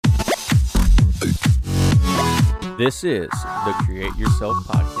This is the Create Yourself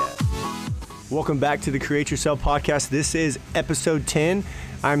Podcast. Welcome back to the Create Yourself Podcast. This is episode 10.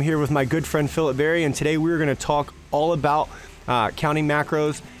 I'm here with my good friend Philip Berry, and today we're going to talk all about counting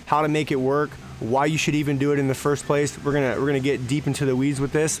macros, how to make it work, why you should even do it in the first place. We're gonna get deep into the weeds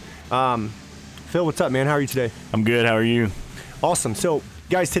with this. Phil, what's up, man? How are you today? I'm good. How are you? Awesome. So,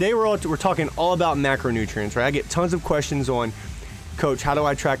 guys, today we're talking all about macronutrients, right? I get tons of questions on, Coach, how do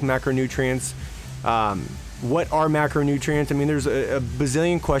I track macronutrients? What are macronutrients? I mean, there's a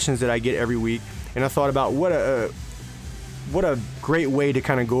bazillion questions that I get every week, and I thought about what a great way to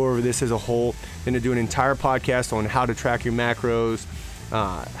kind of go over this as a whole, and to do an entire podcast on how to track your macros,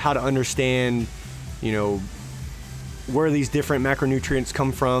 how to understand, where these different macronutrients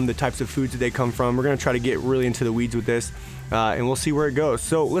come from, the types of foods that they come from. We're going to try to get really into the weeds with this, and we'll see where it goes.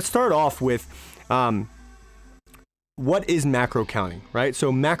 So let's start off with what is macro counting, right?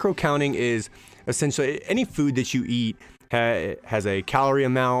 So macro counting is essentially any food that you eat has a calorie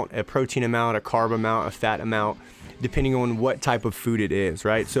amount, a protein amount, a carb amount, a fat amount, depending on what type of food it is,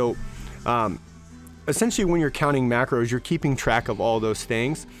 right? So essentially when you're counting macros, you're keeping track of all those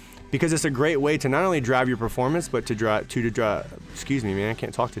things, because it's a great way to not only drive your performance, but to drive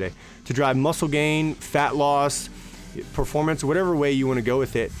muscle gain, fat loss, performance, whatever way you want to go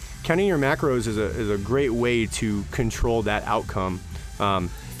with it. Counting your macros is a great way to control that outcome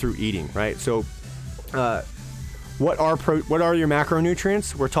through eating, right? So what are your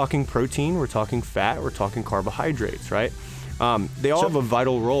macronutrients? We're talking protein, we're talking fat, we're talking carbohydrates, right? They all have a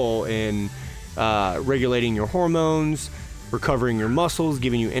vital role in regulating your hormones, recovering your muscles,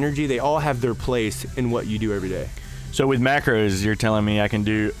 giving you energy. They all have their place in what you do every day. So with macros, you're telling me I can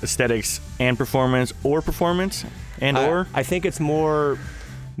do aesthetics and performance, or performance and or? I think it's more,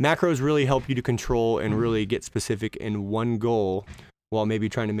 macros really help you to control and really get specific in one goal while maybe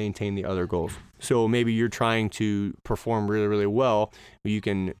trying to maintain the other goals. So maybe you're trying to perform really, really well, but you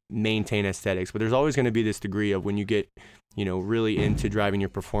can maintain aesthetics. But there's always going to be this degree of when you get, really into driving your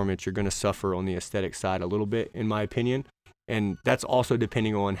performance, you're going to suffer on the aesthetic side a little bit, in my opinion. And that's also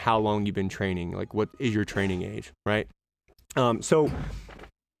depending on how long you've been training, like what is your training age, right? So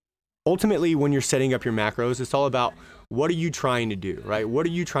ultimately, when you're setting up your macros, it's all about what are you trying to do, right? What are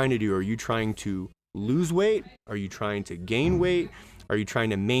you trying to do? Are you trying to lose weight? Are you trying to gain weight? Are you trying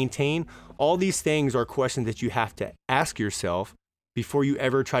to maintain? All these things are questions that you have to ask yourself before you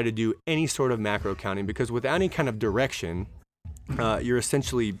ever try to do any sort of macro counting, because without any kind of direction, you're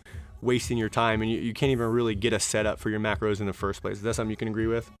essentially wasting your time, and you can't even really get a setup for your macros in the first place. Is that something you can agree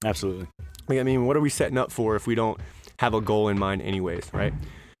with? Absolutely. I mean, what are we setting up for if we don't have a goal in mind anyways, right?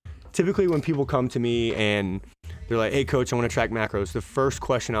 Typically when people come to me and they're like, hey coach, I want to track macros, the first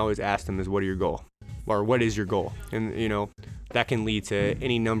question I always ask them is, what are your goal? Or what is your goal? And that can lead to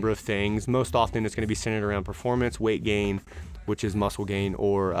any number of things. Most often it's going to be centered around performance, weight gain, which is muscle gain,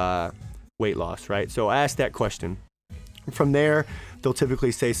 or weight loss, right? So I ask that question. From there, they'll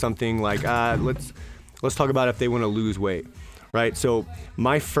typically say something like, let's talk about if they want to lose weight, right? So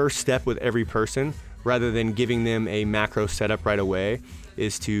my first step with every person, rather than giving them a macro setup right away,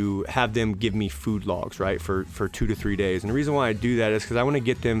 is to have them give me food logs, right, for 2 to 3 days. And the reason why I do that is because I want to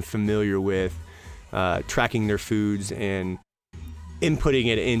get them familiar with tracking their foods and inputting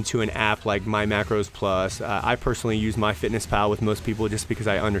it into an app like My Macros Plus. I personally use MyFitnessPal with most people just because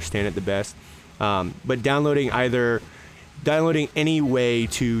I understand it the best. But downloading any way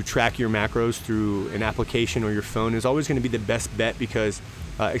to track your macros through an application or your phone is always going to be the best bet, because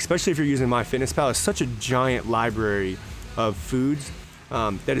especially if you're using MyFitnessPal, it's such a giant library of foods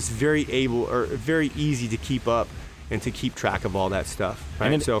that it's very easy to keep up and to keep track of all that stuff,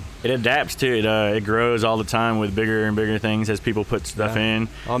 right? And it adapts to it. It grows all the time with bigger and bigger things as people put stuff in.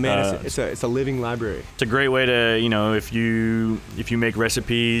 Oh man, it's a living library. It's a great way to, if you make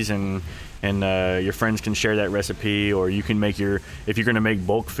recipes and your friends can share that recipe, or you can if you're going to make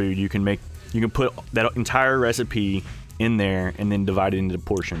bulk food, you can put that entire recipe in there and then divide it into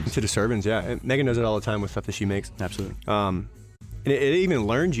portions. Into the servings, yeah. And Megan does it all the time with stuff that she makes. Absolutely. And it even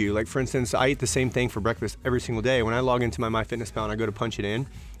learns you. Like, for instance, I eat the same thing for breakfast every single day. When I log into my MyFitnessPal and I go to punch it in,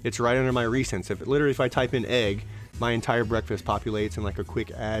 it's right under my recents. If I type in egg, my entire breakfast populates in like a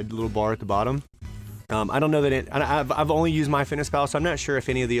quick add little bar at the bottom. I don't know that I've only used MyFitnessPal, so I'm not sure if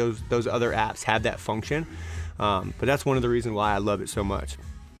any of those other apps have that function. But that's one of the reasons why I love it so much.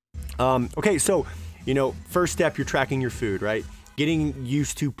 Okay, so first step, you're tracking your food, right? Getting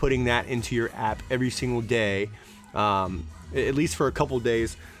used to putting that into your app every single day, at least for a couple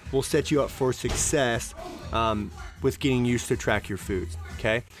days, will set you up for success with getting used to track your foods,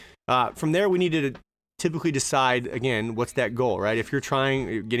 okay? From there, we need to typically decide, again, what's that goal, right? If you're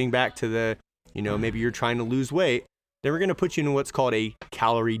getting back to the, maybe you're trying to lose weight, Then we're going to put you in what's called a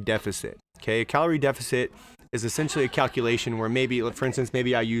calorie deficit. Okay, a calorie deficit is essentially a calculation where maybe, for instance,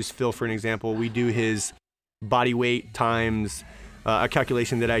 maybe I use Phil for an example. We do his body weight times, a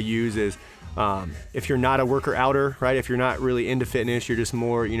calculation that I use is if you're not a worker outer, right? If you're not really into fitness, you're just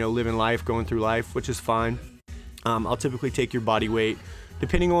more, living life, going through life, which is fine. I'll typically take your body weight,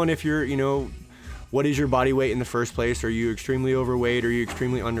 depending on if you're, what is your body weight in the first place? Are you extremely overweight? Are you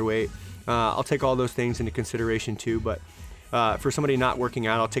extremely underweight? I'll take all those things into consideration too, but for somebody not working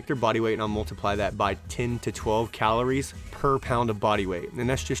out, I'll take their body weight and I'll multiply that by 10 to 12 calories per pound of body weight. And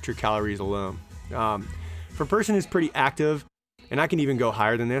that's just your calories alone. For a person who's pretty active, and I can even go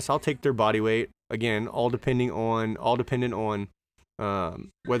higher than this, I'll take their body weight, again, all dependent on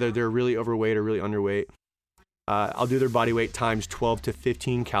whether they're really overweight or really underweight. I'll do their body weight times 12 to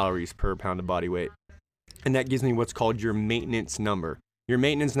 15 calories per pound of body weight. And that gives me what's called your maintenance number. Your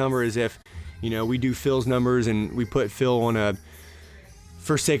maintenance number is if, we do Phil's numbers and we put Phil on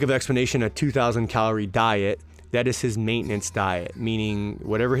for sake of explanation, a 2,000 calorie diet. That is his maintenance diet, meaning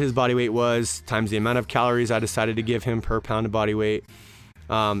whatever his body weight was times the amount of calories I decided to give him per pound of body weight.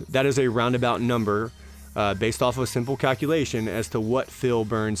 That is a roundabout number based off of a simple calculation as to what Phil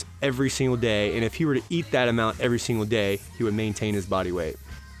burns every single day. And if he were to eat that amount every single day, he would maintain his body weight.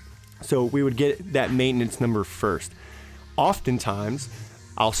 So we would get that maintenance number first. Oftentimes,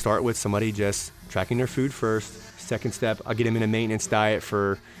 I'll start with somebody just tracking their food first. Second step, I'll get them in a maintenance diet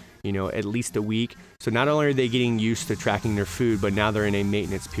for at least a week. So not only are they getting used to tracking their food, but now they're in a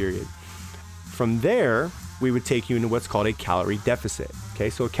maintenance period. From there, we would take you into what's called a calorie deficit. Okay,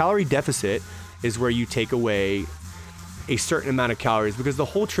 so a calorie deficit is where you take away a certain amount of calories, because the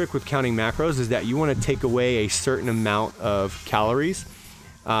whole trick with counting macros is that you want to take away a certain amount of calories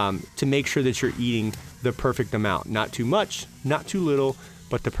to make sure that you're eating the perfect amount. Not too much, not too little,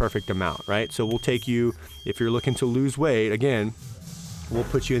 but the perfect amount, right? So we'll take you, if you're looking to lose weight, again, we'll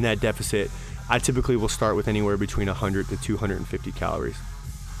put you in that deficit. I typically will start with anywhere between 100 to 250 calories.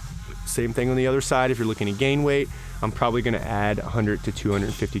 Same thing on the other side. If you're looking to gain weight, I'm probably going to add 100 to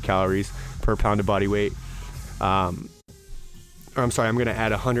 250 calories per pound of body weight. I'm going to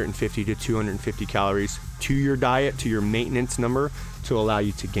add 150 to 250 calories to your diet, to your maintenance number, to allow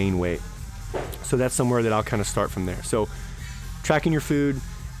you to gain weight. So that's somewhere that I'll kind of start from there. So tracking your food,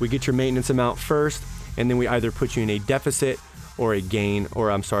 we get your maintenance amount first, and then we either put you in a deficit or a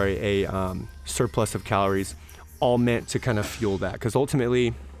surplus of calories, all meant to kind of fuel that. Because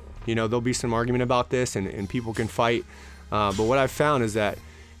ultimately, there'll be some argument about this and people can fight. But what I've found is that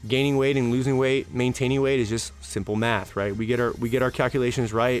gaining weight and losing weight, maintaining weight is just simple math, right? We get our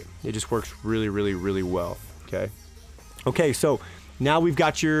calculations right. It just works really, really, really well. Okay, so now we've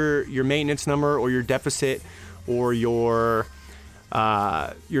got your maintenance number or your deficit or your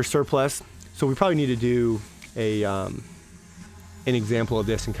surplus. So we probably need to do an example of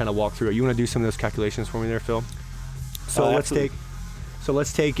this and kind of walk through it. You want to do some of those calculations for me there, Phil? So let's take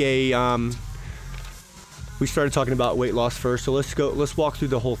we started talking about weight loss first. So let's walk through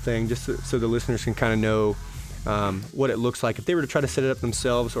the whole thing just so the listeners can kind of know what it looks like if they were to try to set it up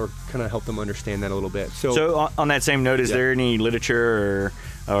themselves, or kind of help them understand that a little bit. So on that same note, is there any literature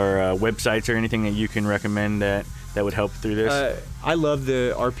or websites or anything that you can recommend that would help through this? I love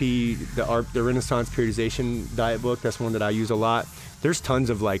the the Renaissance Periodization Diet book. That's one that I use a lot. There's tons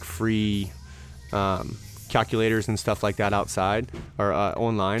of free calculators and stuff like that outside or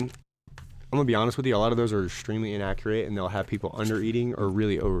online. I'm gonna be honest with you, a lot of those are extremely inaccurate, and they'll have people under eating or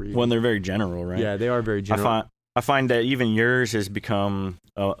really overeating. Well, they're very general, right? Yeah, they are very general. I find that even yours has become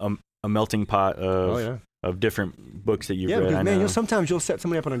a melting pot of different books that you've read. Yeah, because, man, sometimes you'll set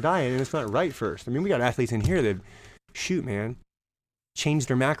somebody up on a diet and it's not right first. I mean, we got athletes in here that, change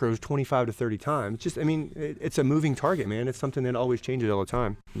their macros 25 to 30 times. It's a moving target, man. It's something that always changes all the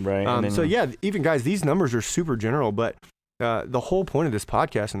time. Right. Even guys, these numbers are super general, but the whole point of this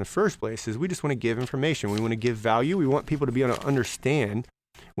podcast in the first place is we just want to give information. We want to give value. We want people to be able to understand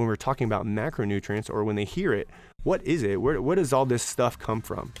when we're talking about macronutrients, or when they hear it, what is it? Where does all this stuff come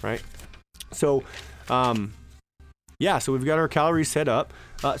from, right? So, so we've got our calories set up.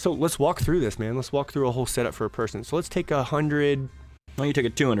 So let's walk through this, man. Let's walk through a whole setup for a person. So let's take 100. Well, you take a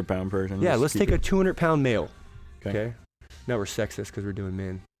 200-pound person. Yeah, let's take a 200-pound male. Okay. Now we're sexist because we're doing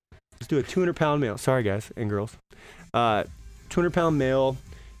men. Let's do a 200-pound male. Sorry, guys and girls. 200-pound male.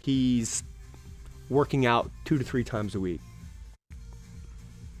 He's working out 2 to 3 times a week.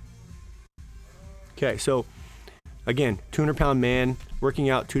 Okay, so again, 200-pound man working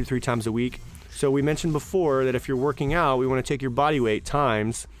out 2 to 3 times a week. So we mentioned before that if you're working out, we want to take your body weight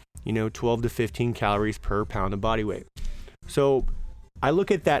times, 12 to 15 calories per pound of body weight. So I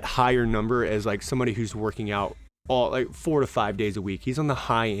look at that higher number as somebody who's working out like 4 to 5 days a week. He's on the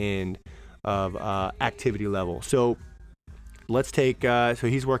high end of activity level. So let's take, so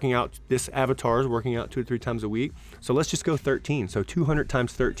he's working out, this avatar is working out 2 to 3 times a week. So let's just go 13. So 200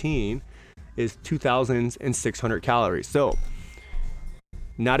 times 13 is 2,600 calories. So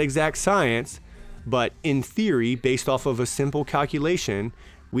not exact science, but in theory, based off of a simple calculation,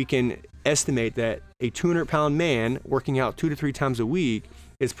 we can estimate that a 200-pound man working out 2 to 3 times a week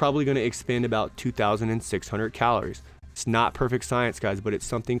is probably going to expend about 2,600 calories. It's not perfect science, guys, but it's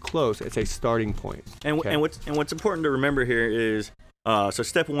something close. It's a starting point. And what's important to remember here is, so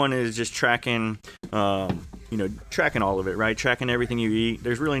step 1 is just tracking, tracking all of it, right? Tracking everything you eat.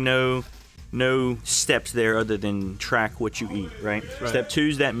 There's really no steps there other than track what you eat, right? Step 2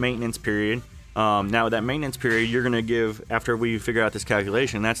 is that maintenance period. Now that maintenance period, you're going to give, after we figure out this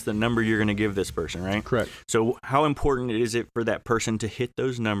calculation, that's the number you're going to give this person, right? Correct. So how important is it for that person to hit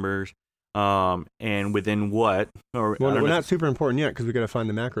those numbers, and within what? Well, not super important yet, because we got to find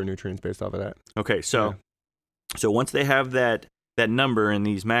the macronutrients based off of that. Okay, so once they have that number and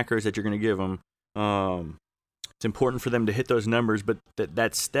these macros that you're going to give them, it's important for them to hit those numbers. But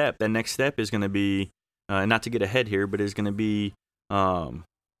that next step is going to be, not to get ahead here, but is going to be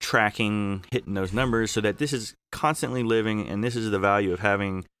tracking, hitting those numbers, so that this is constantly living, and this is the value of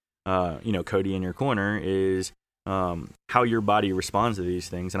having, Cody in your corner, is how your body responds to these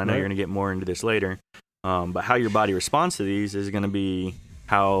things. And I know you're going to get more into this later, but how your body responds to these is going to be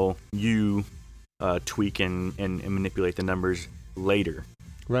how you tweak and manipulate the numbers later.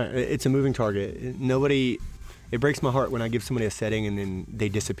 Right. It's a moving target. It breaks my heart when I give somebody a setting and then they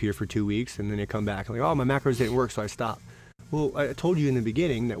disappear for 2 weeks and then they come back and like, oh, my macros didn't work, so I stopped. Well, I told you in the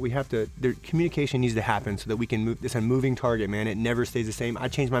beginning that their communication needs to happen so that we can move. It's a moving target, man. It never stays the same. I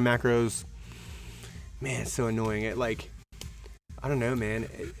change my macros. Man, it's so annoying. I don't know, man,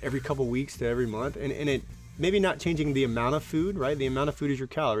 every couple weeks to every month. And it maybe not changing the amount of food, right? The amount of food is your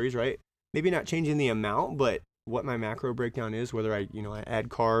calories, right? Maybe not changing the amount, but what my macro breakdown is, whether I add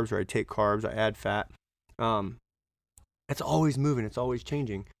carbs or I take carbs, I add fat. It's always moving. It's always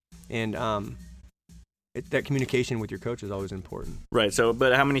changing. And that communication with your coach is always important. Right. So,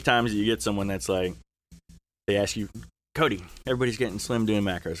 but how many times do you get someone that's like, they ask you, Cody, everybody's getting slim doing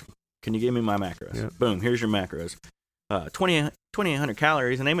macros. Can you give me my macros? Yeah. Boom, here's your macros. 2,800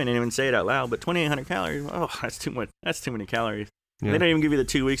 calories, and they may not even say it out loud, but 2,800 calories, oh, that's too much. That's too many calories. Yeah. They don't even give you the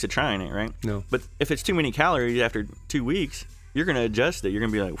 2 weeks of trying it, right? No. But if it's too many calories after 2 weeks, you're going to adjust it. You're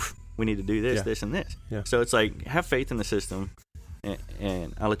going to be like, we need to do this, this, and this. Yeah. So it's like, have faith in the system,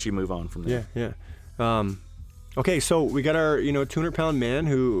 and I'll let you move on from there. Yeah. Okay, so we got our 200-pound man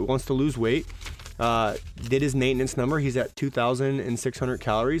who wants to lose weight. Did his maintenance number. He's at 2,600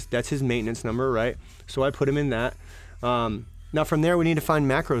 calories. That's his maintenance number, right? So I put him in that. Now from there, we need to find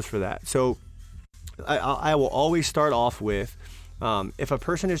macros for that. So I will always start off with, if a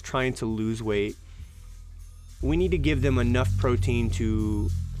person is trying to lose weight, we need to give them enough protein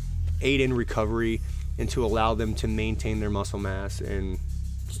to aid in recovery and to allow them to maintain their muscle mass. And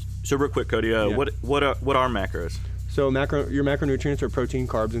so real quick, Cody, what are macros? So your macronutrients are protein,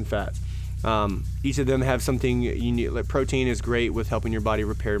 carbs, and fats. Each of them have something unique. Like protein is great with helping your body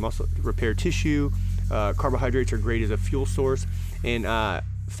repair tissue. Carbohydrates are great as a fuel source, and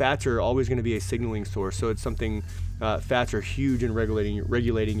fats are always going to be a signaling source. So it's something. Fats are huge in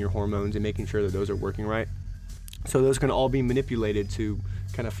regulating your hormones and making sure that those are working right. So those can all be manipulated to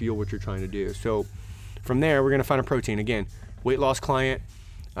kind of fuel what you're trying to do. So from there, we're going to find a protein. Again, weight loss client.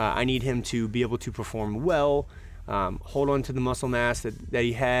 I need him to be able to perform well, hold on to the muscle mass that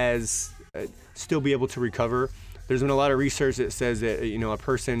he has, still be able to recover. There's been a lot of research that says that a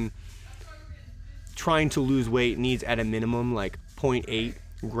person trying to lose weight needs at a minimum like 0.8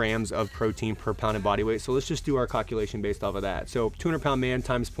 grams of protein per pound of body weight. So let's just do our calculation based off of that. So 200-pound man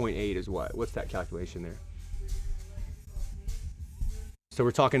times 0.8 is what? What's that calculation there? So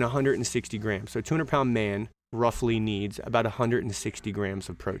we're talking 160 grams. So 200-pound man roughly needs about 160 grams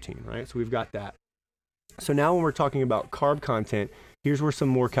of protein, right? So we've got that. So now when we're talking about carb content, here's where some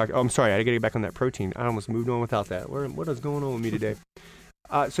more I'm sorry, I gotta get back on that protein. I almost moved on without that. What is going on with me today?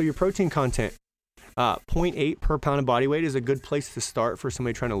 So your protein content, 0.8 per pound of body weight is a good place to start for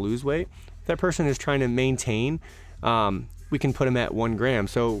somebody trying to lose weight. If that person is trying to maintain, we can put them at 1 gram.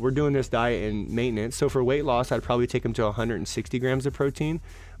 So we're doing this diet and maintenance. So for weight loss, I'd probably take them to 160 grams of protein.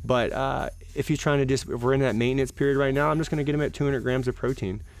 But if he's trying to if we're in that maintenance period right now, I'm just going to get him at 200 grams of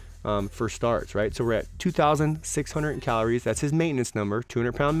protein for starts, right? So we're at 2,600 calories. That's his maintenance number,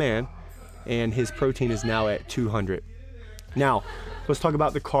 200-pound man, and his protein is now at 200. Now, let's talk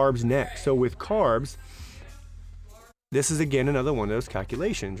about the carbs next. So with carbs, this is again another one of those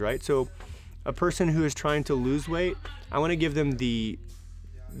calculations, right? So a person who is trying to lose weight, I want to give them the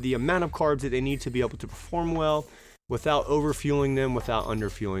amount of carbs that they need to be able to perform well without overfueling them, without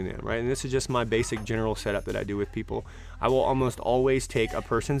underfueling them, right? And this is just my basic general setup that I do with people. I will almost always take a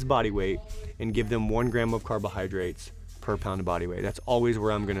person's body weight and give them 1 gram of carbohydrates per pound of body weight. That's always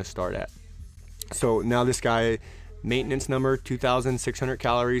where I'm gonna start at. So now this guy, maintenance number, 2,600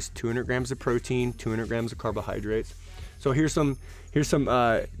 calories, 200 grams of protein, 200 grams of carbohydrates. So here's some just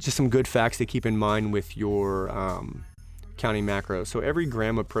some good facts to keep in mind with your counting macros. So every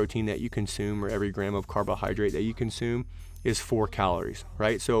gram of protein that you consume or every gram of carbohydrate that you consume is 4 calories,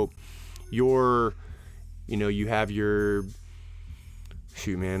 right? So you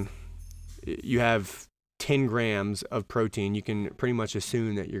have 10 grams of protein, you can pretty much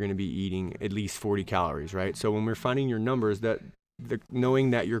assume that you're going to be eating at least 40 calories, right? So when we're finding your numbers, knowing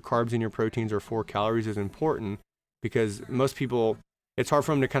that your carbs and your proteins are 4 calories is important, because most people, it's hard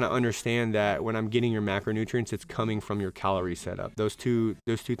for them to kind of understand that when I'm getting your macronutrients, it's coming from your calorie setup. Those two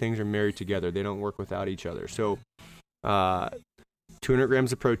things are married together. They don't work without each other. So 200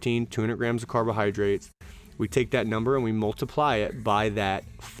 grams of protein, 200 grams of carbohydrates. We take that number and we multiply it by that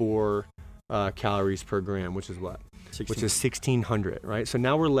 4 calories per gram, which is what? 16. Which is 1,600, right? So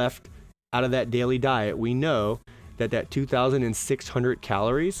now we're left out of that daily diet. We know that 2,600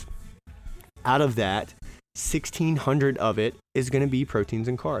 calories, out of that, 1,600 of it is going to be proteins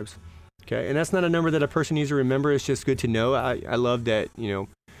and carbs. Okay, and that's not a number that a person needs to remember. It's just good to know. I love that,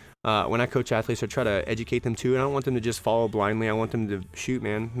 when I coach athletes, I try to educate them too. And I don't want them to just follow blindly. I want them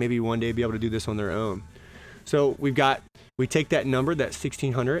to maybe one day be able to do this on their own. So we take that number, that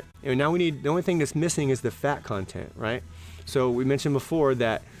 1,600, and now the only thing that's missing is the fat content, right? So we mentioned before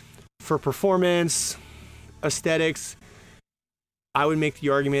that for performance, aesthetics, I would make the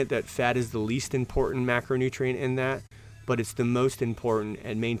argument that fat is the least important macronutrient in that, but it's the most important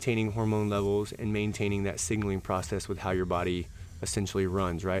at maintaining hormone levels and maintaining that signaling process with how your body essentially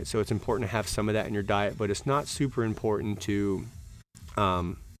runs, right? So it's important to have some of that in your diet, but it's not super important to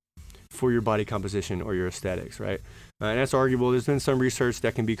for your body composition or your aesthetics, right? And that's arguable. There's been some research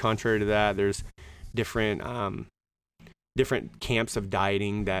that can be contrary to that. There's different camps of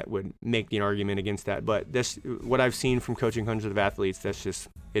dieting that would make the argument against that. But that's what I've seen from coaching hundreds of athletes.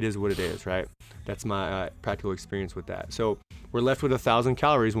 It is what it is, right? That's my practical experience with that. So we're left with 1,000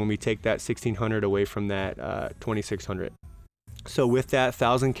 calories when we take that 1,600 away from that 2,600. So with that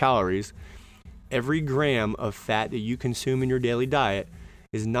 1,000 calories, every gram of fat that you consume in your daily diet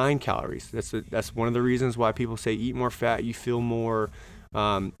is 9 calories. That's one of the reasons why people say eat more fat. You feel more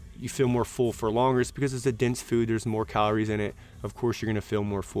full for longer. It's because it's a dense food. There's more calories in it. Of course, you're going to feel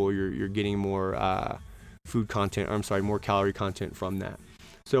more full. You're getting more more calorie content from that.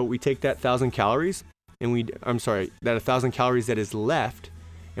 So we take that 1,000 calories and that 1,000 calories that is left,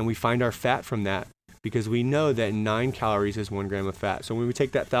 and we find our fat from that, because we know that 9 calories is 1 gram of fat. So when we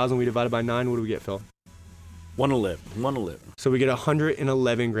take that 1,000, we divide it by 9, what do we get, Phil? 111. So we get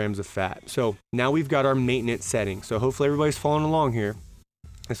 111 grams of fat. So now we've got our maintenance setting. So hopefully everybody's following along here.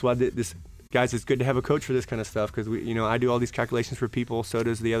 That's why guys, it's good to have a coach for this kind of stuff, because I do all these calculations for people. So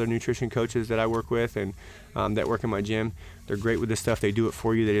does the other nutrition coaches that I work with and that work in my gym. They're great with this stuff. They do it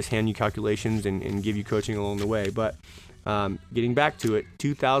for you. They just hand you calculations and give you coaching along the way. But getting back to it,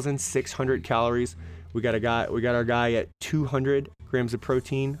 2,600 calories. We got our guy at 200 grams of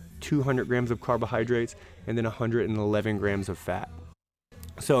protein, 200 grams of carbohydrates, and then 111 grams of fat.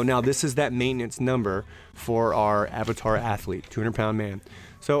 So now this is that maintenance number for our avatar athlete, 200-pound man.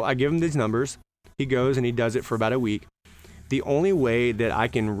 So I give him these numbers. He goes and he does it for about a week. The only way that I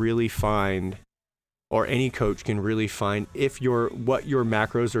can really find, or any coach can really find, what your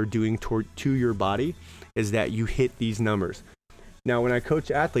macros are doing to your body, is that you hit these numbers. Now, when I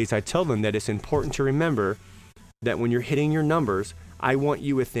coach athletes, I tell them that it's important to remember that when you're hitting your numbers, I want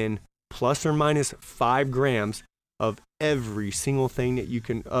you within plus or minus 5 grams of every single thing that you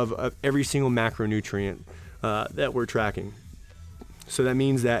can, of every single macronutrient that we're tracking. So that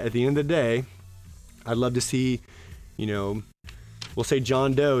means that at the end of the day, I'd love to see, we'll say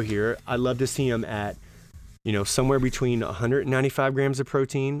John Doe here, I'd love to see him at, somewhere between 195 grams of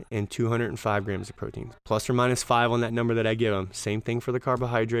protein and 205 grams of protein, plus or minus 5 on that number that I give him. Same thing for the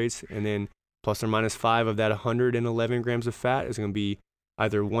carbohydrates, and then plus or minus 5 of that 111 grams of fat is going to be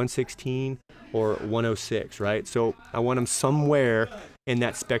either 116 or 106, right? So I want him somewhere in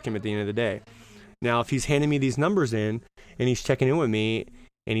that spectrum at the end of the day. Now, if he's handing me these numbers in and he's checking in with me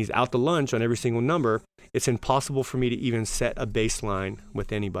and he's out to lunch on every single number, it's impossible for me to even set a baseline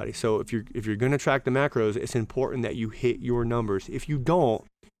with anybody. So if you're going to track the macros, it's important that you hit your numbers. If you don't,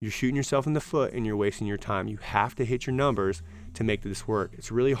 you're shooting yourself in the foot and you're wasting your time. You have to hit your numbers to make this work.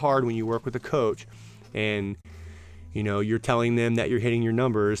 It's really hard when you work with a coach and you're telling them that you're hitting your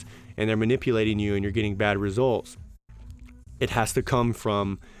numbers and they're manipulating you and you're getting bad results. It has to come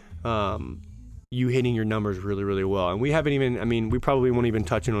from you hitting your numbers really, really well. And we haven't even, we probably won't even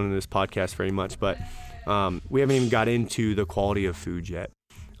touch on it in this podcast very much, but we haven't even got into the quality of food yet.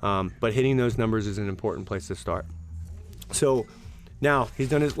 But hitting those numbers is an important place to start. So now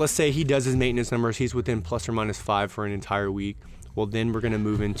let's say he does his maintenance numbers. He's within plus or minus 5 for an entire week. Well, then we're going to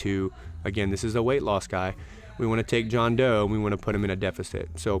move into, again, this is a weight loss guy. We want to take John Doe and we want to put him in a deficit.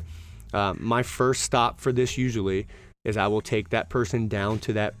 So my first stop for this usually is I will take that person down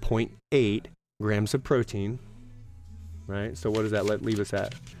to that 0.8 grams of protein, right? So what does that leave us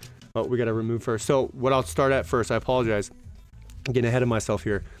at? Oh, we got to remove first. So what I'll start at first, I apologize, I'm getting ahead of myself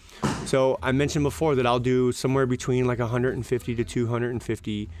here. So I mentioned before that I'll do somewhere between like 150 to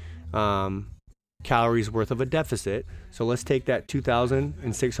 250 calories worth of a deficit. So let's take that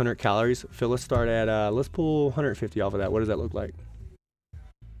 2,600 calories. Phil, let's start at, let's pull 150 off of that. What does that look like?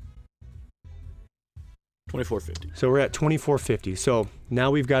 2450. So we're at 2450. So now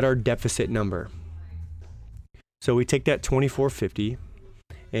we've got our deficit number. So we take that 2450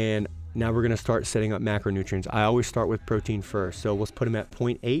 and now we're going to start setting up macronutrients. I always start with protein first. So let's put them at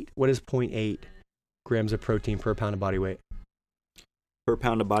 0.8. What is 0.8 grams of protein per pound of body weight? Per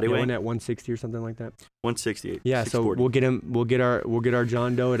pound of body weight? One at 160 or something like that? 168. Yeah, so we'll get our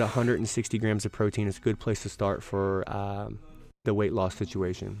John Doe at 160 grams of protein. It's a good place to start for the weight loss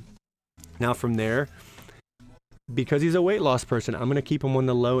situation. Now from there, because he's a weight loss person, I'm going to keep him on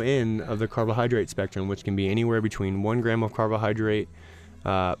the low end of the carbohydrate spectrum, which can be anywhere between 1 gram of carbohydrate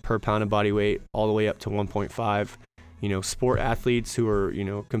per pound of body weight, all the way up to 1.5. Sport athletes who are,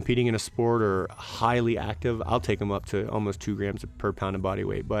 competing in a sport or highly active, I'll take them up to almost 2 grams per pound of body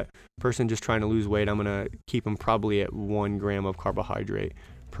weight. But person just trying to lose weight, I'm going to keep them probably at 1 gram of carbohydrate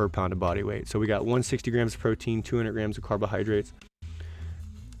per pound of body weight. So we got 160 grams of protein, 200 grams of carbohydrates.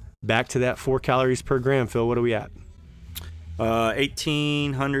 Back to that 4 calories per gram. Phil, what are we at?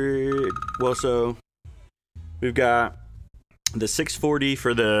 1,800. Well, so we've got the 640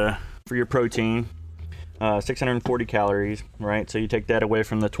 for your protein, 640 calories, right? So you take that away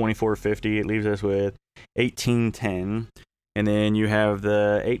from the 2450, it leaves us with 1,810, and then you have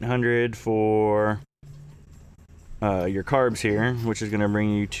the 800 for your carbs here, which is going to bring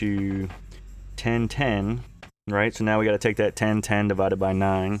you to 1010, right? So now we got to take that 1010 divided by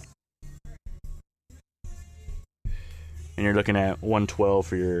 9. And you're looking at 112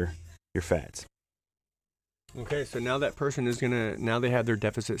 for your fats. Okay, so now that person is now they have their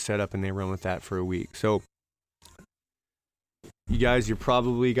deficit set up and they run with that for a week. So you guys, you're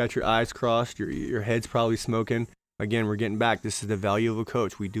probably got your eyes crossed, your head's probably smoking. Again, we're getting back. This is the value of a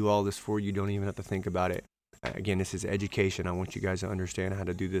coach. We do all this for you. You don't even have to think about it. Again, this is education. I want you guys to understand how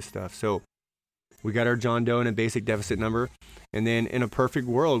to do this stuff. So we got our John Doe in a basic deficit number. And then in a perfect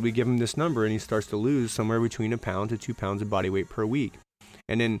world, we give him this number and he starts to lose somewhere between 1 pound to 2 pounds of body weight per week.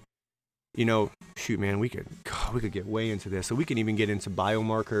 And then, shoot, man, we could get way into this. So we can even get into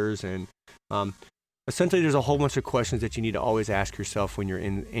biomarkers and essentially there's a whole bunch of questions that you need to always ask yourself when you're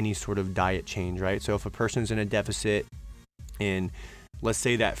in any sort of diet change, right? So if a person's in a deficit and let's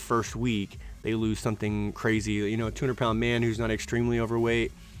say that first week they lose something crazy, a 200-pound man who's not extremely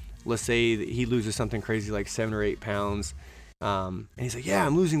overweight, let's say that he loses something crazy like 7 or 8 pounds. And he's like, yeah,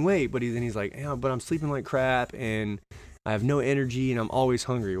 I'm losing weight. But then he's like, yeah, but I'm sleeping like crap and I have no energy and I'm always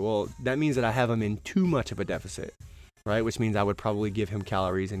hungry. Well, that means that I have him in too much of a deficit, right? Which means I would probably give him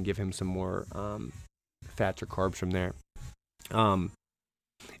calories and give him some more fats or carbs from there. And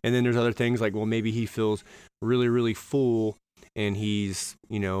then there's other things like, well, maybe he feels really, really full and he's,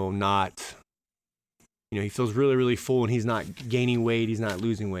 not, he feels really, really full and he's not gaining weight. He's not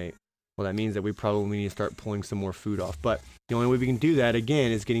losing weight. Well, that means that we probably need to start pulling some more food off. But the only way we can do that,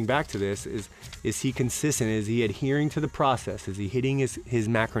 again, is getting back to this, is he consistent? Is he adhering to the process? Is he hitting his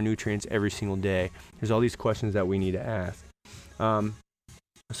macronutrients every single day? There's all these questions that we need to ask.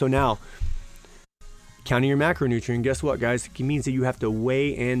 So now, counting your macronutrient, guess what, guys? It means that you have to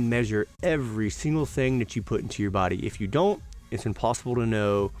weigh and measure every single thing that you put into your body. If you don't, it's impossible to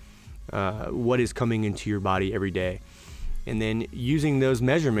know what is coming into your body every day. And then using those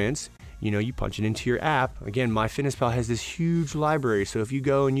measurements, you punch it into your app. Again, MyFitnessPal has this huge library. So if you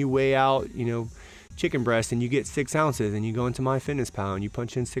go and you weigh out, chicken breast and you get 6 ounces and you go into MyFitnessPal and you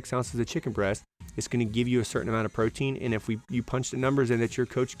punch in 6 ounces of chicken breast, it's going to give you a certain amount of protein. And if you punch the numbers in that your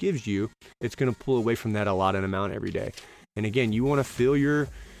coach gives you, it's going to pull away from that allotted amount every day. And again, you want to fill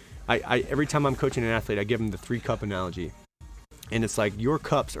every time I'm coaching an athlete, I give them the 3-cup analogy. And it's like your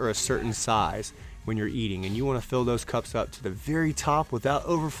cups are a certain size when you're eating, and you want to fill those cups up to the very top without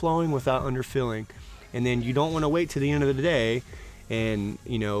overflowing, without underfilling. And then you don't want to wait to the end of the day and,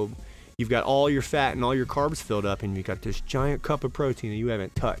 you know, you've got all your fat and all your carbs filled up and you've got this giant cup of protein that you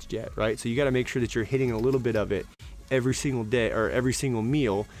haven't touched yet, right? So you got to make sure that you're hitting a little bit of it every single day or every single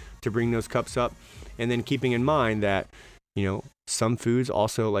meal to bring those cups up. And then keeping in mind that, you know, some foods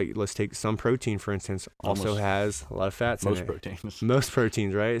also, like let's take some protein, for instance, also has a lot of fats in it. Most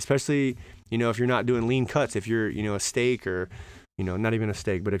proteins, right? Especially, you know, if you're not doing lean cuts, if you're, you know, a steak or, you know, not even a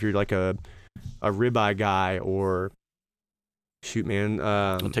steak, but if you're like a ribeye guy or shoot, man,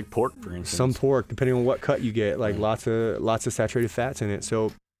 I'll take pork, for instance. Some pork, depending on what cut you get, like lots of saturated fats in it.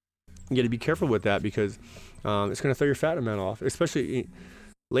 So you got to be careful with that because it's going to throw your fat amount off, especially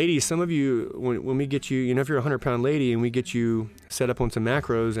ladies. Some of you, when we get you, you know, if you're a 100-pound lady and we get you set up on some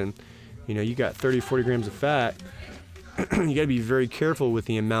macros and, you know, you got 30, 40 grams of fat, you got to be very careful with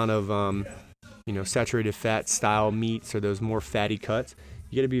the amount of, you know, saturated fat style meats or those more fatty cuts.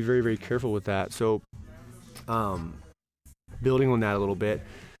 You got to be very, very careful with that. So, building on that a little bit,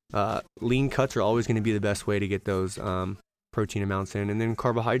 lean cuts are always going to be the best way to get those protein amounts in. And then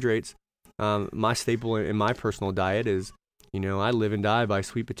carbohydrates, my staple in my personal diet is, you know, I live and die by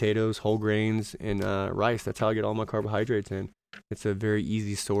sweet potatoes, whole grains, and rice. That's how I get all my carbohydrates in. It's a very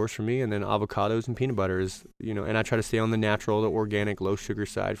easy source for me. And then avocados and peanut butter is, you know, and I try to stay on the natural, the organic, low sugar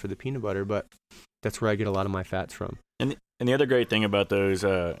side for the peanut butter, but that's where I get a lot of my fats from. And the other great thing about those,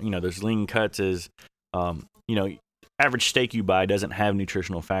 you know, those lean cuts is, you know, average steak you buy doesn't have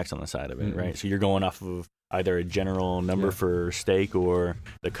nutritional facts on the side of it, right? So you're going off of either a general number for steak or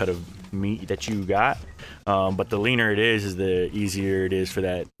the cut of meat that you got. But the leaner it is the easier it is for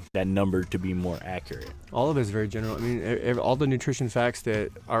that number to be more accurate. All of it is very general. I mean, all the nutrition facts that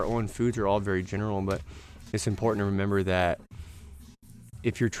are on foods are all very general, but it's important to remember that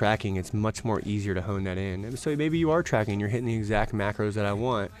if you're tracking, it's much more easier to hone that in. And so maybe you are tracking, you're hitting the exact macros that I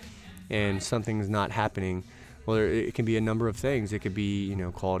want, and something's not happening. Well, it can be a number of things. It could be, you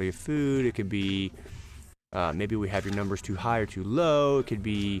know, quality of food. It could be maybe we have your numbers too high or too low. It could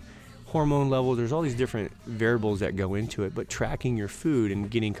be hormone levels. There's all these different variables that go into it. But tracking your food and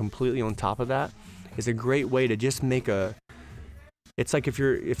getting completely on top of that is a great way to just make it's like if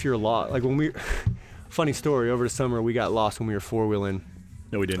you're lost. Like when funny story, over the summer we got lost when we were four-wheeling.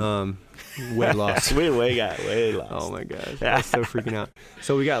 No, we didn't. Way lost. we got way lost. Oh my gosh, I was so freaking out.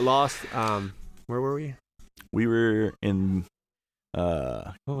 So we got lost. Where were we? We were in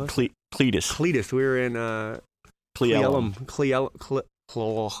Cletus. Cletus. We were in Cleellum,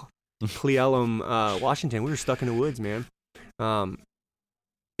 Washington. We were stuck in the woods, man.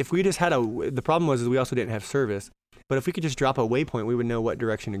 If we just had the problem was we also didn't have service. But if we could just drop a waypoint, we would know what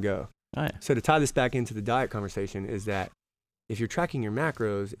direction to go. Oh, yeah. So to tie this back into the diet conversation is that if you're tracking your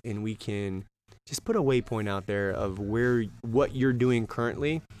macros and we can just put a waypoint out there of what you're doing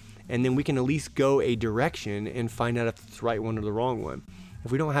currently, and then we can at least go a direction and find out if it's the right one or the wrong one.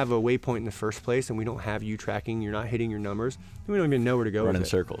 If we don't have a waypoint in the first place and we don't have you tracking, you're not hitting your numbers, then we don't even know where to go. Running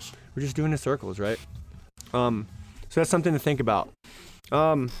circles. We're just doing the circles, right? So that's something to think about.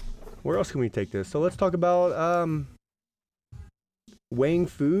 Where else can we take this? So let's talk about weighing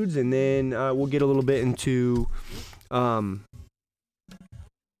foods, and then we'll get a little bit into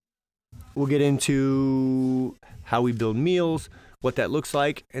how we build meals, what that looks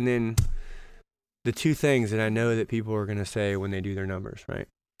like, and then the two things that I know that people are going to say when they do their numbers, right?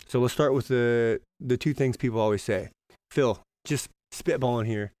 So let's start with the two things people always say. Phil, just spitballing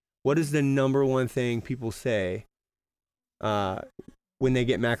here. What is the number one thing people say when they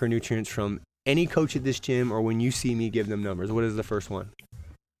get macronutrients from any coach at this gym or when you see me give them numbers? What is the first one?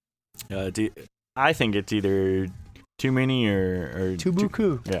 I think it's either too many or too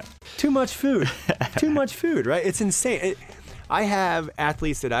buku. Yeah. Too much food. Too much food, right? It's insane. I have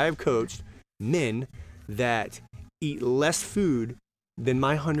athletes that I have coached, men, that eat less food than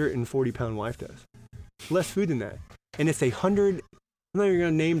my 140-pound wife does. Less food than that. And it's 100, I'm not even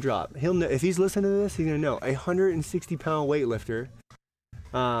going to name drop. He'll know, if he's listening to this, he's going to know. 160-pound weightlifter,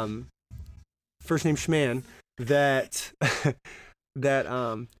 first name Schman, that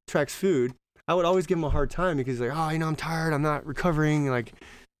tracks food. I would always give him a hard time because he's like, oh, you know, I'm tired, I'm not recovering, like,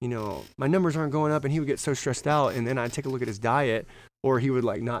 you know, my numbers aren't going up, and he would get so stressed out, and then I'd take a look at his diet, or he would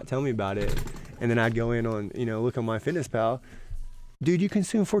like not tell me about it, and then I'd go in on, you know, look on MyFitnessPal, dude, you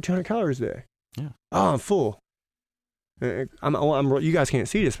consume 1,400 calories a day. Yeah. Oh, I'm full. You guys can't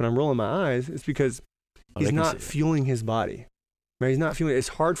see this, but I'm rolling my eyes. It's because he's not fueling his body. Right? He's not fueling. It's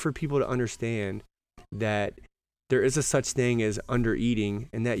hard for people to understand that there is a such thing as under eating,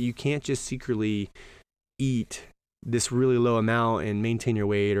 and that you can't just secretly eat this really low amount and maintain your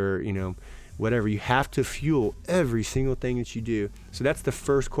weight, or whatever. You have to fuel every single thing that you do. So that's the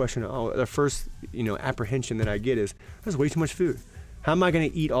first question. The first apprehension that I get is, that's way too much food. How am I going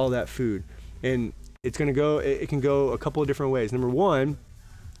to eat all that food? And it can go a couple of different ways. Number one,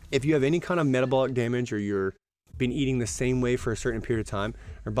 if you have any kind of metabolic damage, or you're been eating the same way for a certain period of time,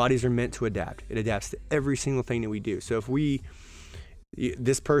 our bodies are meant to adapt. It adapts to every single thing that we do. So if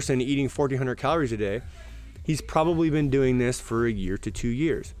this person eating 1,400 calories a day, he's probably been doing this for a year to 2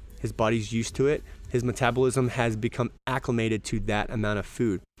 years. His body's used to it. His metabolism has become acclimated to that amount of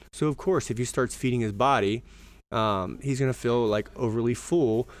food. So of course, if he starts feeding his body, he's going to feel like overly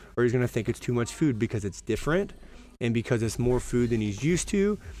full, or he's going to think it's too much food because it's different, and because it's more food than he's used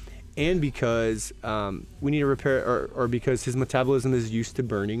to, and because we need to repair, or because his metabolism is used to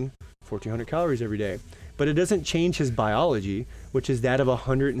burning 1,400 calories every day. But it doesn't change his biology, which is that of a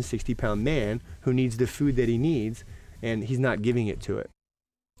 160-pound man who needs the food that he needs, and he's not giving it to it.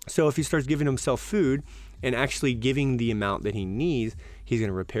 So if he starts giving himself food and actually giving the amount that he needs, he's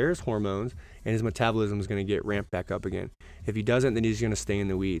going to repair his hormones, and his metabolism is going to get ramped back up again. If he doesn't, then he's going to stay in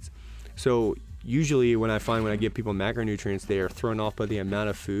the weeds. So usually when I give people macronutrients, they are thrown off by the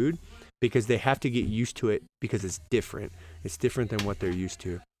amount of food, because they have to get used to it, because it's different. It's different than what they're used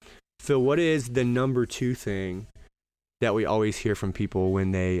to. Phil, what is the number 2 thing that we always hear from people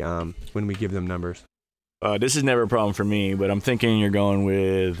when we give them numbers? This is never a problem for me, but I'm thinking you're going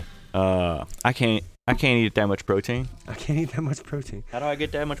with, I can't eat that much protein. I can't eat that much protein. How do I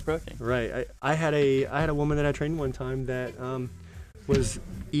get that much protein? Right. I had a woman that I trained one time that was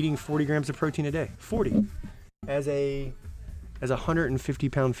eating 40 grams of protein a day. 40 as a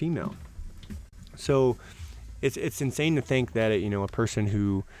 150-pound female. So it's insane to think that a person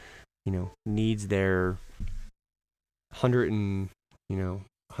who needs their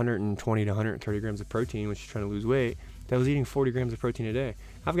 120 to 130 grams of protein when she's trying to lose weight, that was eating 40 grams of protein a day.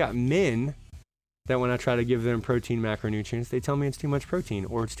 I've got men that when I try to give them protein macronutrients, they tell me it's too much protein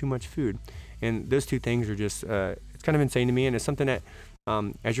or it's too much food. And those two things are just, it's kind of insane to me. And it's something that,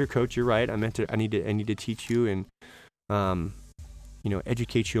 as your coach, you're right. I need to teach you and,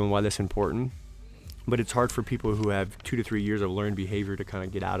 educate you on why that's important. But it's hard for people who have 2 to 3 years of learned behavior to kind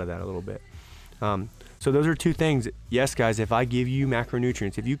of get out of that a little bit. So those are two things. Yes, guys, if I give you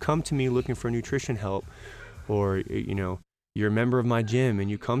macronutrients, if you come to me looking for nutrition help, or, you're a member of my gym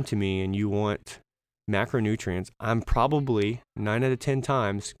and you come to me and you want macronutrients, I'm probably 9 out of 10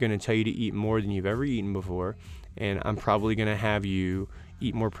 times going to tell you to eat more than you've ever eaten before. And I'm probably going to have you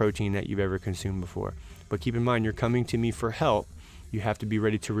eat more protein than you've ever consumed before. But keep in mind, you're coming to me for help. You have to be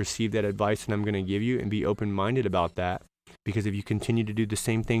ready to receive that advice that I'm going to give you and be open-minded about that. Because if you continue to do the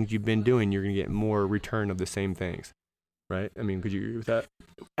same things you've been doing, you're going to get more return of the same things. Right? I mean, could you agree with that?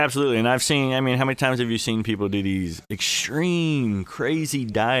 Absolutely. And how many times have you seen people do these extreme, crazy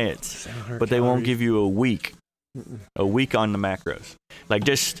diets, but they won't give you a week on the macros? Like,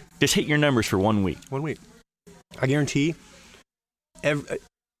 just hit your numbers for 1 week. 1 week. I guarantee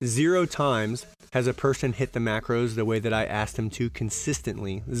 0 times has a person hit the macros the way that I asked them to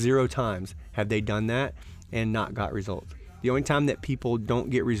consistently. 0 times have they done that and not got results. The only time that people don't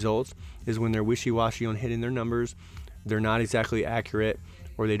get results is when they're wishy-washy on hitting their numbers, they're not exactly accurate,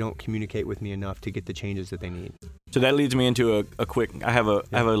 or they don't communicate with me enough to get the changes that they need. So that leads me into a quick. I have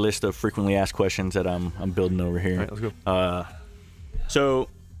a list of frequently asked questions that I'm building over here. All right, let's go. So,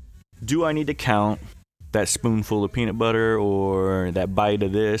 do I need to count that spoonful of peanut butter, or that bite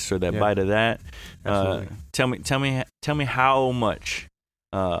of this, or that bite of that? Absolutely. Tell me how much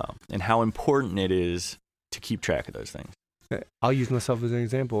and how important it is to keep track of those things. I'll use myself as an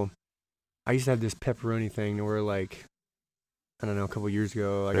example. I used to have this pepperoni thing where, like, I don't know, a couple of years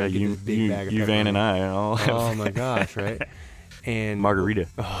ago, I got this big bag of pepperoni. Van and I all have. Oh my gosh, right? And margarita.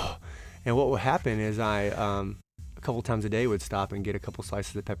 And what would happen is I, a couple times a day, would stop and get a couple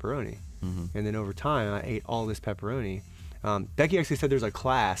slices of pepperoni. Mm-hmm. And then over time, I ate all this pepperoni. Becky actually said there's a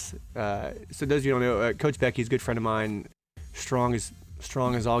class. So those of you who don't know, Coach Becky is a good friend of mine, strong as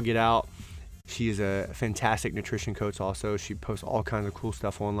all get out. She is a fantastic nutrition coach also. She posts all kinds of cool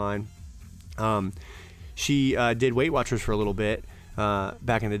stuff online. She did Weight Watchers for a little bit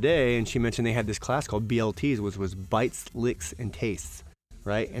back in the day, and she mentioned they had this class called BLTs, which was bites, licks, and tastes,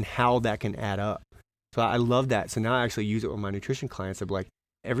 right? And how that can add up. So I love that. So now I actually use it with my nutrition clients. I'm like,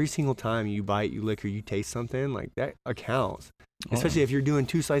 every single time you bite, you lick, or you taste something, like that accounts. Especially if you're doing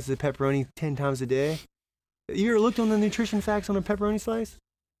 2 slices of pepperoni 10 times a day. You ever looked on the nutrition facts on a pepperoni slice?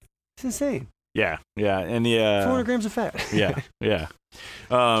 It's insane. Yeah, and the 400 grams of fat. yeah.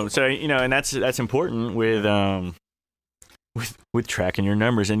 So and that's important with with tracking your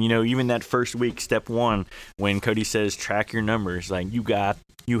numbers. And even that first week, step 1, when Cody says track your numbers, like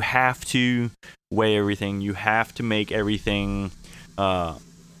you have to weigh everything. You have to make everything.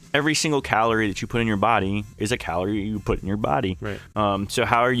 Every single calorie that you put in your body is a calorie you put in your body. Right. So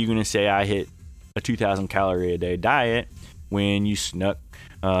how are you going to say I hit a 2,000 calorie a day diet when you snuck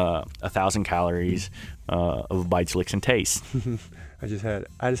 1,000 calories of bites, licks, and tastes? I just had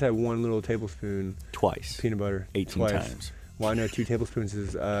 1 little tablespoon Twice. peanut butter. 18 times. Well, I know 2 tablespoons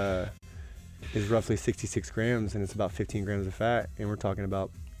is roughly 66 grams, and it's about 15 grams of fat, and we're talking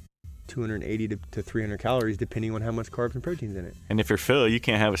about 280 to 300 calories, depending on how much carbs and proteins in it. And if you're Phil, you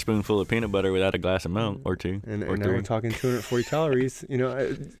can't have a spoonful of peanut butter without a glass of milk or 2 and or now 3. we're talking 240 calories.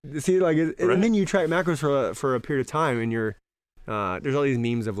 See, like, Right. And then you track macros for a period of time, and there's all these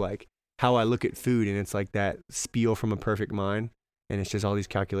memes of like how I look at food, and it's like that spiel from A Perfect Mind, and it's just all these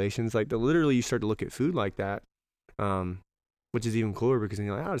calculations. Like, literally, you start to look at food like that, which is even cooler because then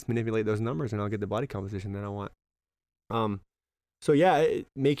you're like, I'll just manipulate those numbers and I'll get the body composition that I want. So yeah,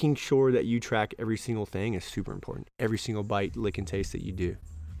 making sure that you track every single thing is super important. Every single bite, lick, and taste that you do.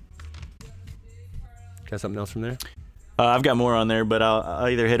 Got something else from there? I've got more on there, but I'll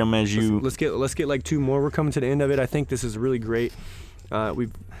either hit them as you. Let's get like 2 more. We're coming to the end of it. I think this is really great.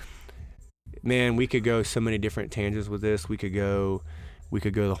 We could go so many different tangents with this. We could go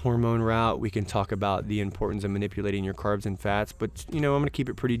the hormone route. We can talk about the importance of manipulating your carbs and fats. But I'm going to keep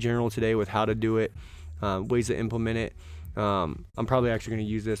it pretty general today with how to do it, ways to implement it. I'm probably actually going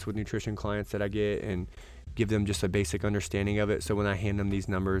to use this with nutrition clients that I get and give them just a basic understanding of it. So when I hand them these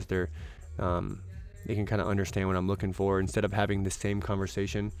numbers, they can kind of understand what I'm looking for. Instead of having the same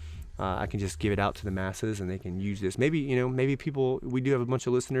conversation, I can just give it out to the masses and they can use this. Maybe we do have a bunch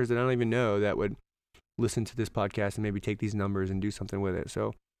of listeners that I don't even know that would listen to this podcast and maybe take these numbers and do something with it.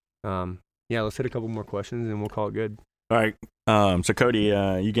 So, let's hit a couple more questions and we'll call it good. All right. So Cody,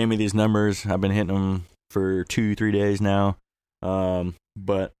 you gave me these numbers. I've been hitting them for 2-3 days now.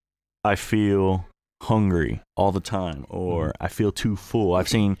 But I feel hungry all the time, or I feel too full. I've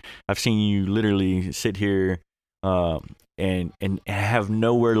seen you literally sit here and have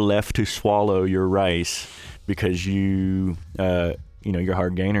nowhere left to swallow your rice because you're a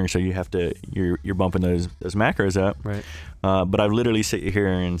hard gainer, so you're bumping those macros up. Right. But I've literally sit here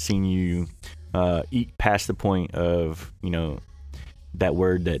and seen you eat past the point of that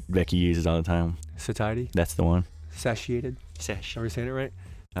word that Becky uses all the time. Satiety. That's the one. Satiated. Sash. Are we saying it right?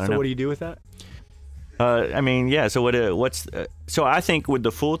 I don't know. What do you do with that? So I think with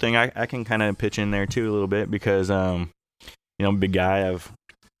the full thing, I can kind of pitch in there too a little bit because I'm a big guy.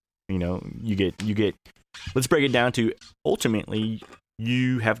 You get. Let's break it down to ultimately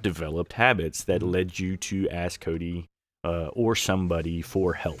you have developed habits that led you to ask Cody or somebody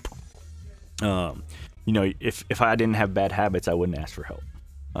for help. If I didn't have bad habits, I wouldn't ask for help.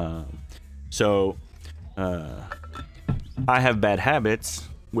 So I have bad habits,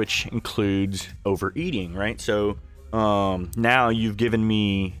 which includes overeating, right? So now you've given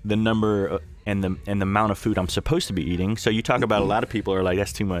me the number and the amount of food I'm supposed to be eating. So you talk about a lot of people are like,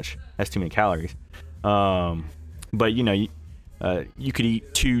 that's too much. That's too many calories. But you could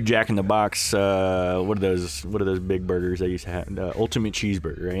eat 2 Jack in the Box. What are those big burgers they used to have? Ultimate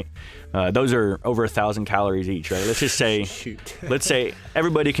Cheeseburger, right? Those are over 1,000 calories each, right? Let's just say, let's say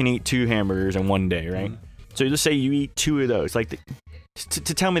everybody can eat 2 hamburgers in one day, right? So let's say you eat 2 of those. Like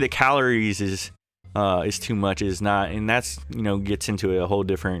to tell me the calories is too much is not, and that's gets into a whole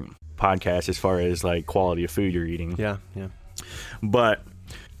different podcast as far as like quality of food you're eating. Yeah. But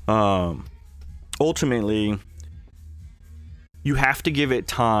ultimately, you have to give it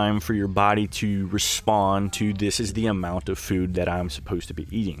time for your body to respond to this is the amount of food that I'm supposed to be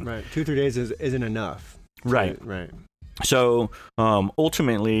eating. Right. 2-3 days isn't enough. Right. So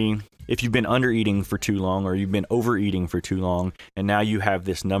ultimately, if you've been under eating for too long or you've been overeating for too long, and now you have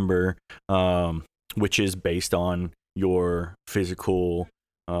this number, which is based on your physical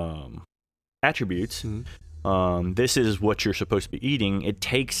attributes, this is what you're supposed to be eating. It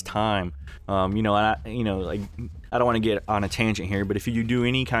takes time. I don't want to get on a tangent here, but if you do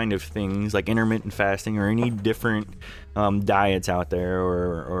any kind of things like intermittent fasting or any different diets out there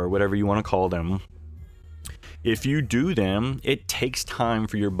or whatever you want to call them, if you do them, it takes time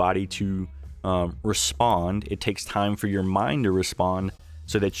for your body to respond. It takes time for your mind to respond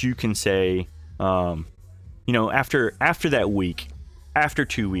so that you can say, after that week, after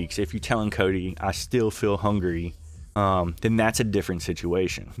 2 weeks, if you're telling Cody, I still feel hungry, then that's a different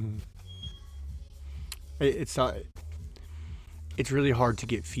situation. It's really hard to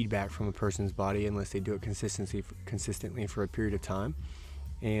get feedback from a person's body unless they do it consistently for a period of time.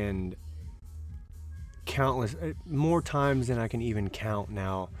 And countless, more times than I can even count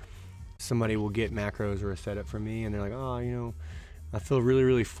now, somebody will get macros or a setup from me, and they're like, oh, you know, I feel really,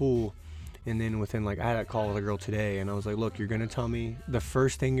 really full. And then within, like, I had a call with a girl today, and I was like, look, you're going to tell me, the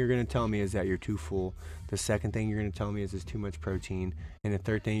first thing you're going to tell me is that you're too full. The second thing you're going to tell me is there's too much protein. And the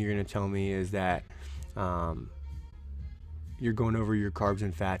third thing you're going to tell me is that you're going over your carbs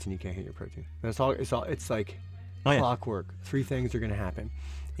and fats and you can't hit your protein. That's all. It's like clockwork. 3 things are going to happen.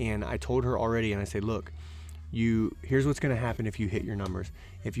 And I told her already, and I said, look, here's what's going to happen if you hit your numbers.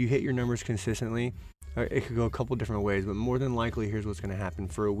 If you hit your numbers consistently, it could go a couple different ways, but more than likely, here's what's going to happen.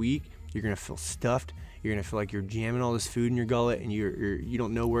 For a week, you're going to feel stuffed. You're going to feel like you're jamming all this food in your gullet, and you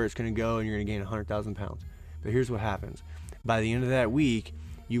don't know where it's going to go, and you're going to gain 100,000 pounds. But here's what happens. By the end of that week,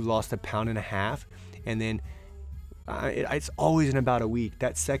 you've lost 1.5 pounds, and then it's always in about a week.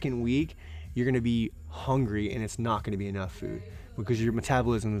 That second week, you're going to be hungry, and it's not going to be enough food because your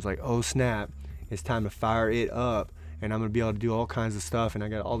metabolism is like, oh, snap, it's time to fire it up. And I'm going to be able to do all kinds of stuff, and I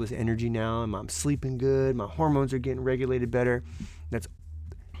got all this energy now, and I'm sleeping good, my hormones are getting regulated better. That's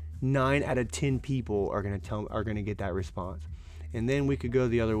 9 out of 10 people are going to get that response. And then we could go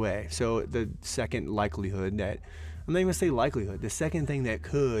the other way. So the second likelihood that, I'm not even going to say likelihood, the second thing that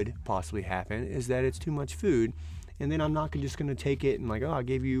could possibly happen is that it's too much food, and then I'm not just going to take it and like, oh, I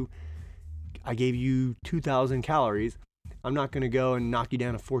gave you 2,000 calories. I'm not going to go and knock you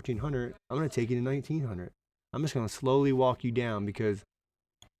down to 1,400. I'm going to take you to 1,900. I'm just going to slowly walk you down, because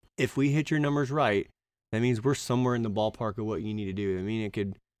if we hit your numbers right, that means we're somewhere in the ballpark of what you need to do. I mean,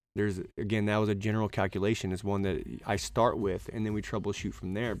 that was a general calculation. It's one that I start with, and then we troubleshoot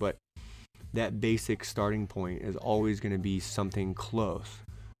from there. But that basic starting point is always going to be something close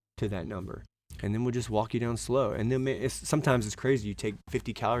to that number. And then we'll just walk you down slow. And then sometimes it's crazy. You take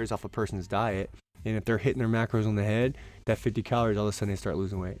 50 calories off a person's diet, and if they're hitting their macros on the head, that 50 calories, all of a sudden they start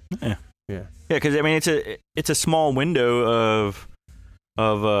losing weight. Yeah. Yeah, because I mean it's a small window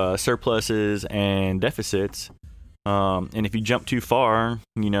of surpluses and deficits, and if you jump too far,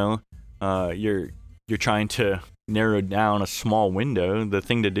 you know, you're trying to narrow down a small window. The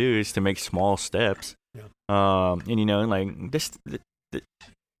thing to do is to make small steps, and you know, like this,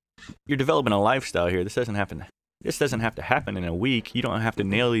 you're developing a lifestyle here. This doesn't have to happen in a week. You don't have to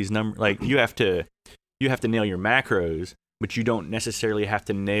nail these numbers. Like you have to nail your macros, but you don't necessarily have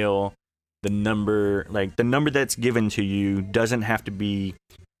to nail the number. Like the number that's given to you doesn't have to be,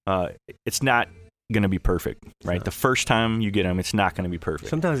 it's not going to be perfect, right? No. The first time you get them, it's not going to be perfect.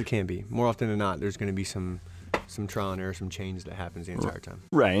 Sometimes it can be. More often than not, there's going to be some trial and error, some change that happens the entire time.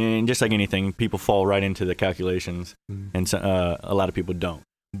 Right, and just like anything, people fall right into the calculations, and so, a lot of people don't.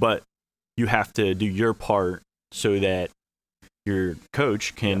 But you have to do your part so that your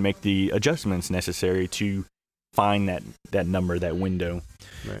coach can make the adjustments necessary to find that number, that window.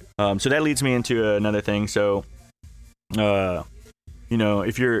 Right. So that leads me into another thing. So, you know,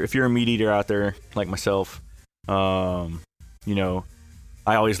 if you're a meat eater out there like myself, you know,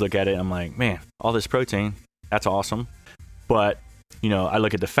 I always look at it. I'm like, man, all this protein, that's awesome. But you know, I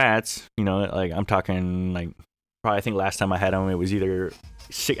look at the fats. You know, like I'm talking like probably I think last time I had them, it was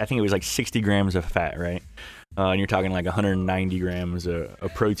I think it was like 60 grams of fat, right? And you're talking like 190 grams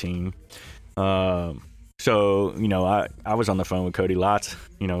of protein. So, you know, I was on the phone with Cody lots,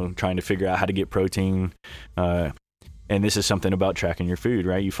 you know, trying to figure out how to get protein. And this is something about tracking your food,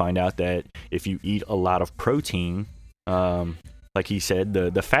 right? You find out that if you eat a lot of protein, like he said,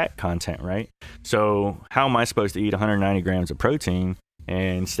 the fat content, right? So how am I supposed to eat 190 grams of protein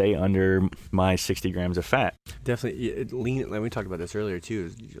and stay under my 60 grams of fat? Definitely lean. Like we talked about this earlier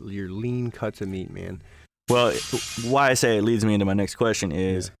too, is your lean cuts of meat, man. Well, why I say it leads me into my next question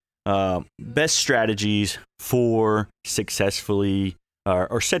is, best strategies for successfully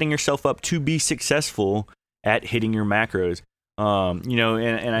or setting yourself up to be successful at hitting your macros. You know,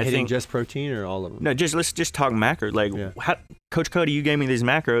 and I think just protein or all of them. No, let's just talk macros. Like, Coach Cody, you gave me these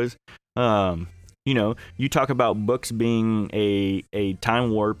macros. You know, you talk about books being a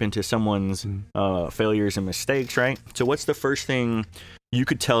time warp into someone's failures and mistakes, right? So, what's the first thing you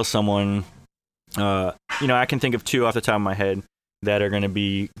could tell someone? You know, I can think of 2 off the top of my head that are going to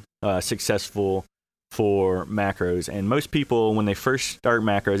be successful for macros. And most people, when they first start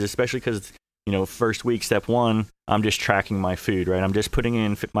macros, especially because, you know, first week, step 1, I'm just tracking my food, right? I'm just putting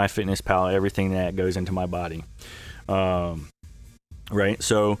in my MyFitnessPal, everything that goes into my body. Right?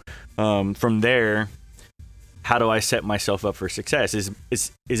 So from there, how do I set myself up for success? Is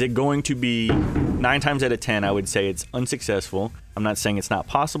it going to be 9 times out of 10, I would say it's unsuccessful. I'm not saying it's not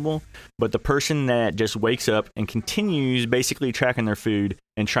possible, but the person that just wakes up and continues basically tracking their food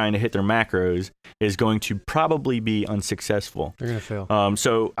and trying to hit their macros is going to probably be unsuccessful. They're going to fail.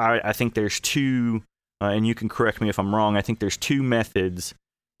 So I think there's 2 and you can correct me if I'm wrong, I think there's 2 methods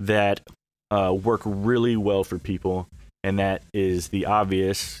that work really well for people, and that is the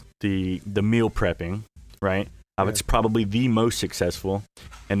obvious, the meal prepping, right? It's probably the most successful.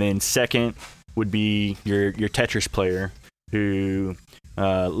 And then second would be your Tetris player who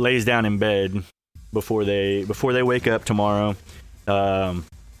lays down in bed before they wake up tomorrow.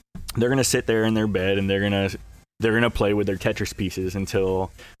 They're gonna sit there in their bed and they're gonna play with their Tetris pieces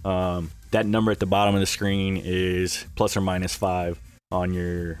until that number at the bottom of the screen is plus or minus 5 on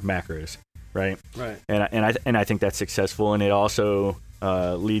your macros, right? Right. And I think that's successful, and it also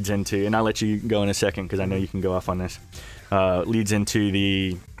leads into, and I'll let you go in a second because I know you can go off on this. Leads into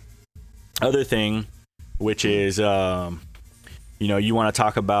the other thing, which is you want to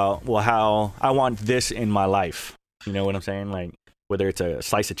talk about, well, how I want this in my life. You know what I'm saying? Like whether it's a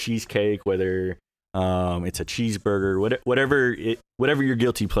slice of cheesecake, whether it's a cheeseburger, whatever your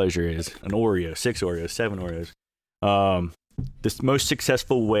guilty pleasure is, an Oreo, 6 Oreos, 7 Oreos. The most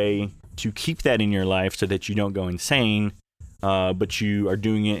successful way to keep that in your life so that you don't go insane, but you are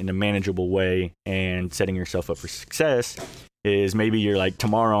doing it in a manageable way and setting yourself up for success, is maybe you're like,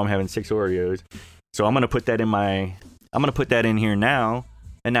 tomorrow I'm having 6 Oreos, so I'm gonna put that in here now,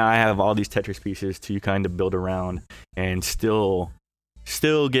 and now I have all these Tetris pieces to kind of build around and still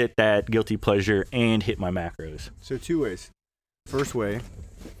get that guilty pleasure and hit my macros. So 2 ways. First way,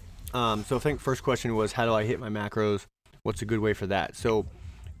 so I think first question was, how do I hit my macros? What's a good way for that? So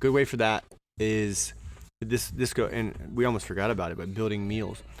good way for that is this go, and we almost forgot about it, but building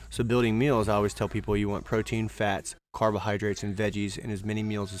meals. So building meals, I always tell people you want protein, fats, carbohydrates, and veggies in as many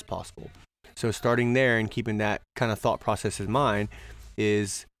meals as possible. So starting there and keeping that kind of thought process in mind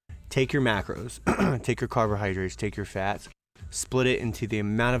is take your macros, take your carbohydrates, take your fats, split it into the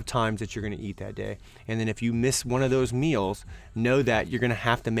amount of times that you're going to eat that day. And then if you miss one of those meals, know that you're going to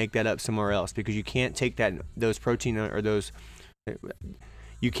have to make that up somewhere else, because you can't take those protein or those,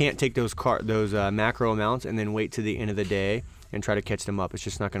 you can't take those macro amounts and then wait to the end of the day and try to catch them up. It's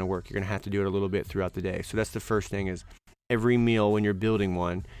just not going to work. You're going to have to do it a little bit throughout the day. So that's the first thing, is every meal when you're building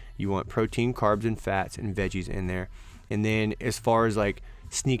one, you want protein, carbs, and fats and veggies in there. And then as far as like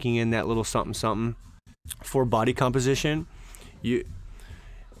sneaking in that little something for body composition, people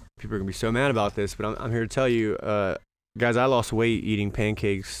are gonna be so mad about this, but I'm here to tell you, guys, I lost weight eating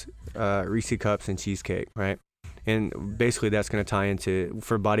pancakes, Reese cups, and cheesecake, right? And basically that's gonna tie into,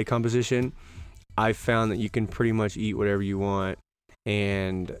 for body composition, I found that you can pretty much eat whatever you want,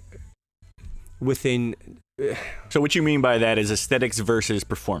 and within. So what you mean by that is aesthetics versus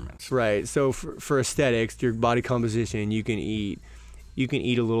performance, right? So for aesthetics, your body composition, you can eat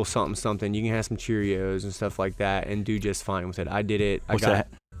a little something. You can have some Cheerios and stuff like that and do just fine with it. I did it. What's that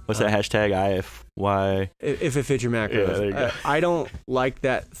hashtag IFY? If it fits your macros. Yeah, there you go. I don't like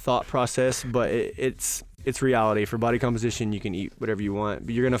that thought process, but it's reality. For body composition, you can eat whatever you want,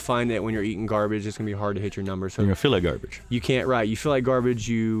 but you're going to find that when you're eating garbage, it's going to be hard to hit your numbers. So you're going to feel like garbage. You can't, right. You feel like garbage,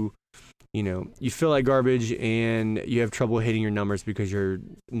 you feel like garbage, and you have trouble hitting your numbers because you're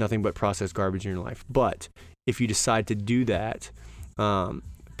nothing but processed garbage in your life. But if you decide to do that,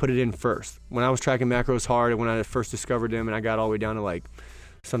 put it in first. When I was tracking macros hard, when I first discovered them and I got all the way down to like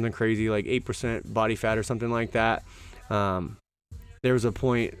something crazy, like 8% body fat or something like that, there was a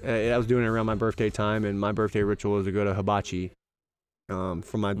point, I was doing it around my birthday time, and my birthday ritual was to go to hibachi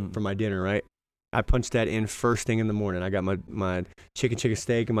for my dinner, right? I punched that in first thing in the morning. I got my chicken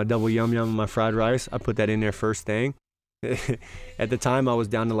steak and my double yum and my fried rice. I put that in there first thing. At the time, I was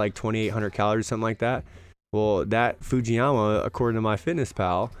down to like 2,800 calories, something like that. Well, that Fujiyama, according to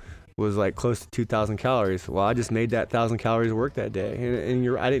MyFitnessPal, was like close to 2,000 calories. Well, I just made that 1,000 calories work that day,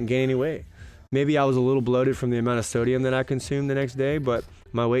 and I didn't gain any weight. Maybe I was a little bloated from the amount of sodium that I consumed the next day, but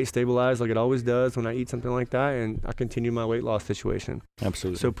my weight stabilized like it always does when I eat something like that, and I continued my weight loss situation.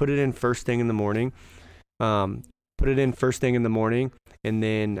 Absolutely. So put it in first thing in the morning. And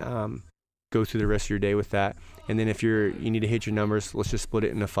then go through the rest of your day with that. And then if you need to hit your numbers, let's just split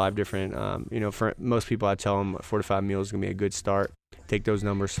it into 5 different, for most people, I tell them 4 to 5 meals is going to be a good start. Take those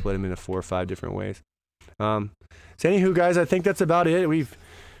numbers, split them into 4 or 5 different ways. So anywho, guys, I think that's about it. We've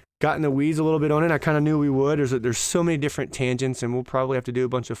gotten the weeds a little bit on it. I kind of knew we would. There's so many different tangents, and we'll probably have to do a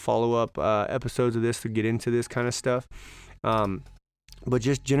bunch of follow-up episodes of this to get into this kind of stuff. But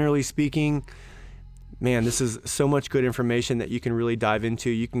just generally speaking, man, this is so much good information that you can really dive into.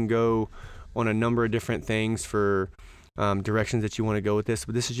 You can go on a number of different things for directions that you want to go with this,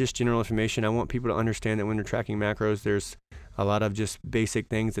 but this is just general information. I want people to understand that when they're tracking macros, there's a lot of just basic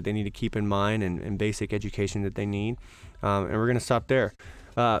things that they need to keep in mind, and basic education that they need. And we're going to stop there.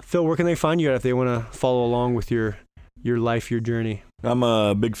 Phil, where can they find you at if they want to follow along with your life, your journey? I'm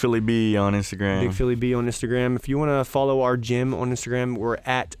a Big Philly B on Instagram. Big Philly B on Instagram. If you want to follow our gym on Instagram, we're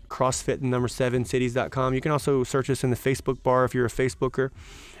at CrossFit7cities.com. You can also search us in the Facebook bar if you're a Facebooker.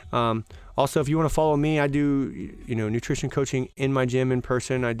 Also, if you want to follow me, I do nutrition coaching in my gym in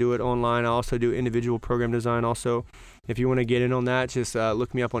person. I do it online. I also do individual program design. Also, if you want to get in on that, just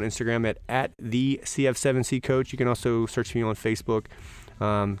look me up on Instagram at the CF7C Coach. You can also search me on Facebook.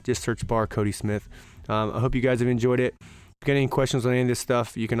 Just search bar Cody Smith. I hope you guys have enjoyed it. If you got any questions on any of this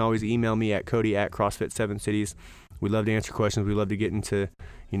stuff, you can always email me at Cody@CrossFit7Cities. We love to answer questions. We love to get into,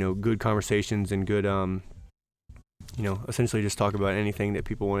 good conversations and good, essentially just talk about anything that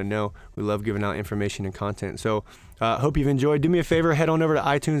people want to know. We love giving out information and content. So hope you've enjoyed. Do me a favor, head on over to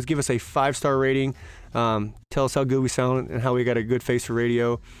iTunes, give us a 5-star rating. Tell us how good we sound and how we got a good face for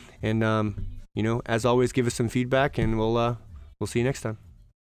radio. And, as always, give us some feedback, and we'll see you next time.